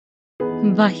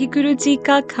वाहिगुरु जी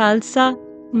का खालसा,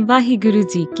 वाहिगुरु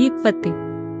जी की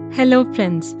फतेह. Hello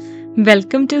friends,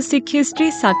 welcome to Sikh History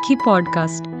Sakhi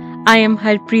podcast. I am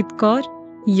Harpreet Kaur,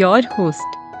 your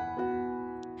host.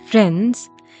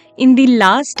 Friends, in the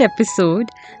last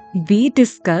episode, we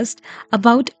discussed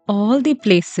about all the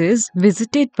places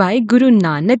visited by Guru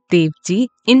Nanak Dev Ji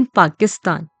in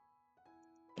Pakistan.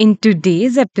 In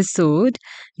today's episode,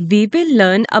 we will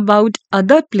learn about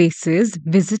other places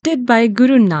visited by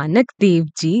Guru Nanak Dev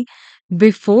Ji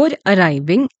before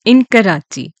arriving in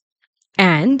Karachi.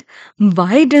 And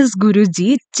why does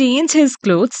Guruji change his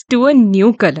clothes to a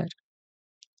new color?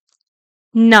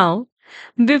 Now,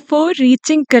 before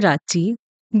reaching Karachi,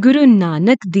 Guru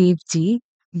Nanak Dev Ji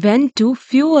went to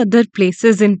few other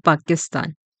places in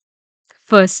Pakistan.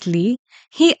 Firstly,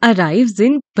 he arrives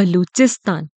in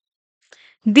Baluchistan,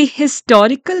 the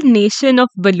historical nation of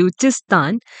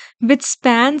Baluchistan, which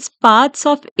spans parts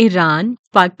of Iran,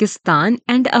 Pakistan,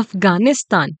 and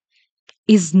Afghanistan,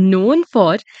 is known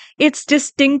for its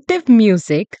distinctive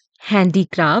music,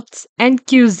 handicrafts, and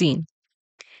cuisine.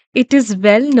 It is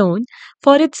well known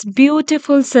for its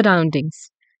beautiful surroundings.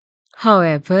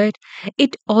 However,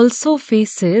 it also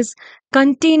faces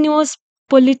continuous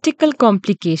political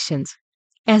complications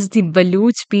as the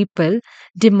Baluch people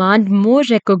demand more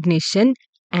recognition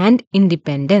and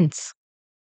independence.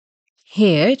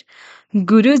 Here,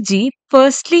 Guruji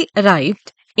firstly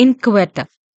arrived in Quetta.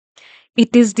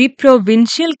 It is the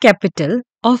provincial capital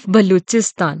of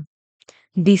Baluchistan.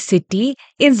 The city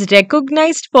is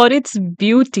recognized for its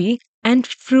beauty and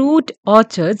fruit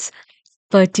orchards,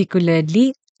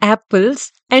 particularly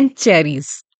apples and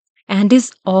cherries, and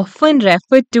is often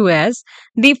referred to as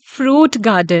the fruit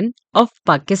garden of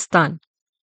Pakistan.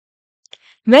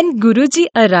 When Guruji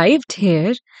arrived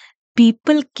here,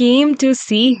 people came to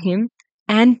see him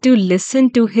and to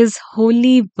listen to his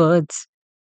holy words.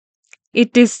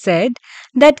 It is said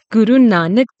that Guru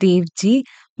Nanak Dev Ji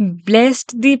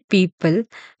blessed the people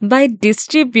by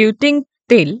distributing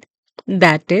til,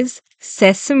 that is,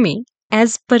 sesame,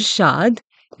 as prasad,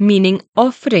 meaning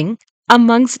offering,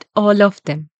 amongst all of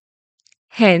them.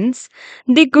 Hence,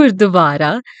 the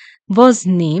Gurdwara was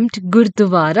named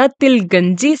Gurdwara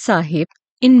Tilganji Sahib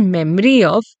in memory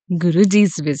of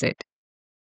Guruji's visit.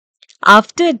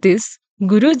 After this,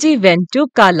 Guruji went to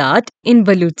Kalat in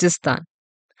Baluchistan.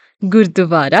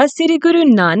 Gurdwara Sri Guru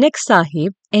Nanak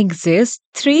Sahib exists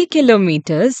 3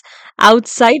 kilometers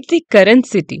outside the current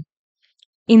city.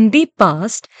 In the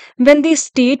past, when the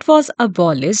state was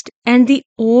abolished and the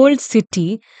old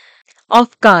city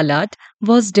of Kalat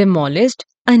was demolished,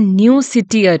 a new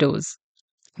city arose.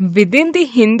 Within the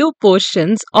Hindu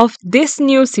portions of this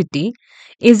new city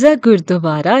is a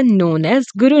Gurdwara known as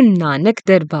Guru Nanak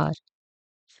Darbar.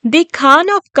 The Khan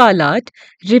of Kalat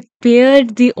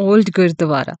repaired the old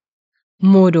Gurdwara.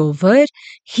 Moreover,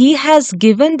 he has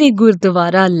given the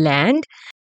Gurdwara land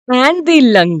and the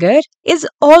langar is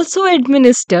also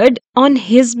administered on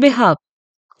his behalf.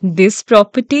 This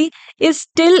property is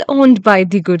still owned by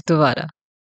the Gurdwara.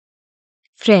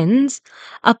 Friends,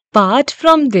 apart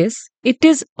from this, it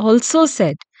is also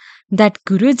said that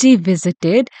Guruji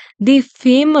visited the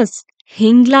famous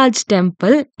Hinglaj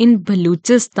temple in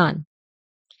Baluchistan.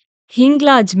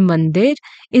 Hinglaj Mandir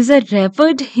is a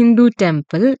revered Hindu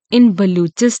temple in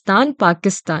Baluchistan,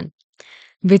 Pakistan,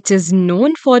 which is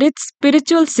known for its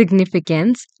spiritual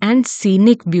significance and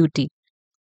scenic beauty.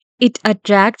 It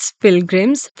attracts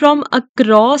pilgrims from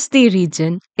across the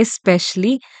region,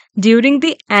 especially during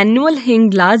the annual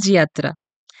Hinglaj Yatra.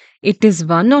 It is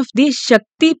one of the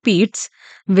Shakti Peeths,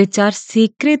 which are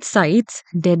sacred sites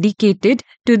dedicated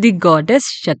to the goddess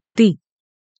Shakti.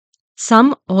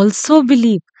 Some also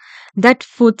believe that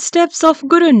footsteps of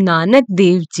Guru Nanak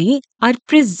Dev Ji are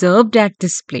preserved at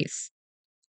this place.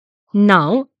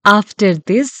 Now, after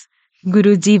this,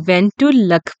 Guruji went to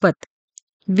Lakhpat.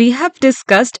 We have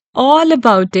discussed all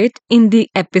about it in the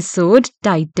episode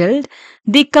titled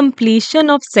The Completion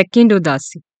of Second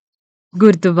Udasi.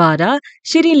 Gurdwara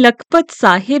Shri Lakhpat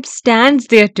Sahib stands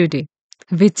there today,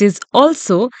 which is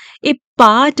also a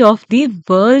part of the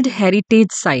World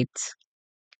Heritage Sites.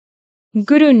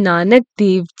 Guru Nanak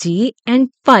Dev Ji and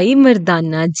Pai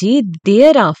Mardana Ji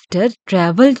thereafter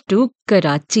travelled to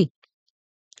Karachi.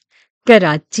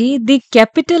 Karachi, the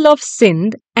capital of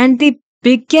Sindh and the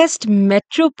biggest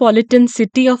metropolitan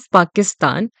city of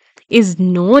Pakistan, is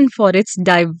known for its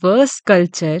diverse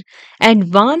culture,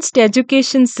 advanced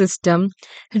education system,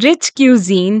 rich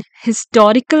cuisine,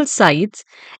 historical sites,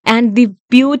 and the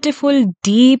beautiful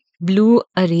deep blue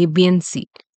Arabian Sea.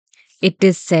 It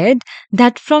is said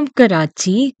that from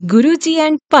Karachi, Guruji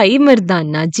and Pai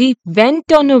Mardana Ji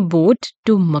went on a boat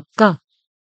to Makkah.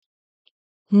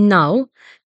 Now,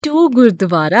 two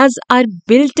Gurdwaras are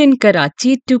built in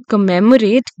Karachi to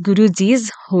commemorate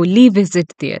Guruji's holy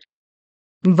visit there.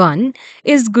 One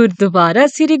is Gurdwara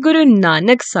Sri Guru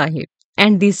Nanak Sahib,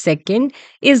 and the second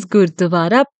is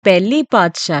Gurdwara Pehli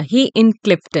Patshahi in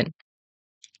Clifton.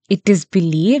 It is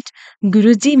believed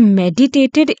Guruji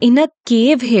meditated in a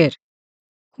cave here.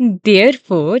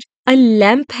 Therefore, a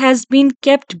lamp has been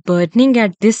kept burning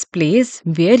at this place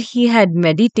where he had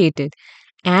meditated,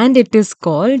 and it is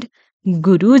called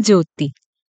Guru Jyoti.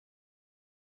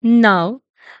 Now,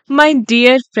 my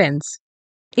dear friends,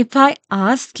 if I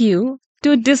ask you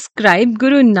to describe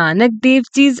Guru Nanak Dev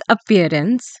Ji's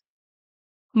appearance,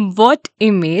 what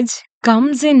image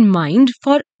comes in mind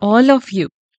for all of you?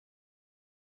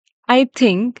 I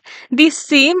think the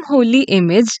same holy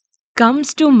image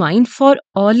comes to mind for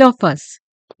all of us.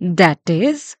 That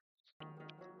is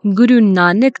Guru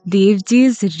Nanak Dev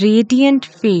Ji's radiant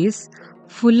face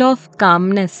full of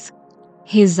calmness,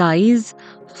 his eyes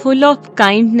full of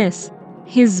kindness,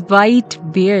 his white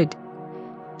beard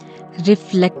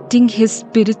reflecting his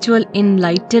spiritual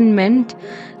enlightenment.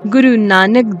 Guru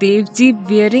Nanak Dev Ji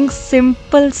wearing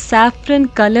simple saffron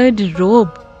colored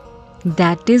robe,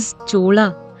 that is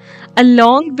chola,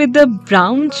 along with a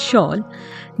brown shawl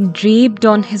draped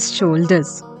on his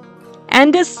shoulders,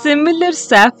 and a similar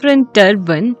saffron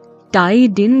turban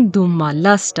tied in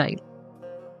Dumala style.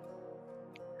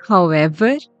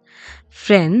 However,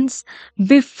 friends,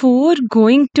 before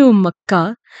going to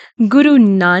Makkah, Guru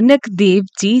Nanak Dev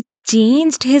Ji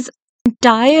changed his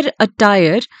entire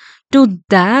attire to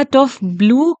that of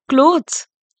blue clothes,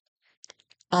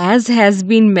 as has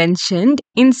been mentioned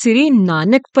in Sri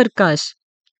Nanak Prakash.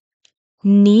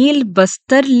 नील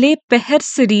बस्तर ले पहर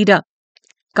शरीरा,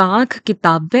 काख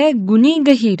किताबे गुनी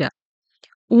गहीरा,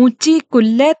 ऊंची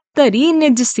कुल्ले तरी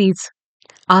निज सीस,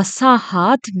 आसा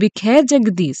हाथ बिखे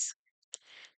Jagdish.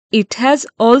 It has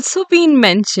also been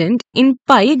mentioned in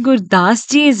Bhai Gurdas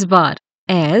Ji's war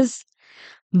as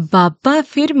Baba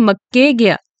फिर मक्के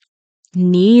गया,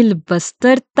 नील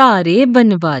बस्तर तारे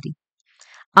बनवारी,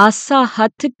 आसा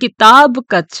हथ किताब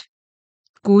कच,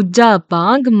 कूजा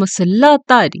बांग मसल्ला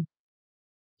तारी.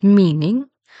 Meaning,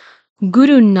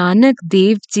 Guru Nanak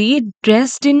Dev Ji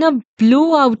dressed in a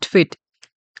blue outfit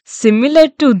similar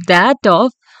to that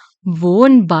of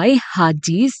worn by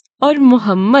Hajis or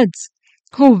Muhammads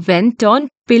who went on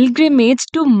pilgrimage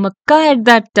to Makkah at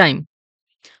that time.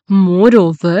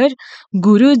 Moreover,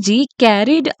 Guruji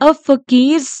carried a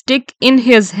fakir's stick in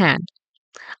his hand,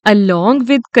 along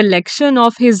with collection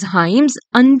of his hymns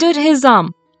under his arm,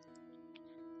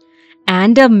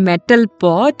 and a metal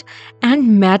pot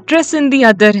and mattress in the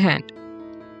other hand,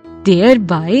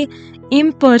 thereby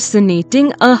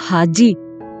impersonating a Haji.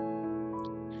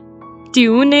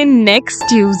 Tune in next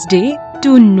Tuesday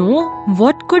to know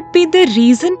what could be the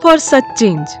reason for such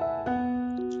change.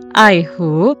 I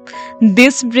hope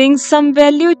this brings some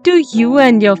value to you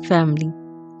and your family.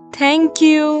 Thank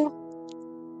you.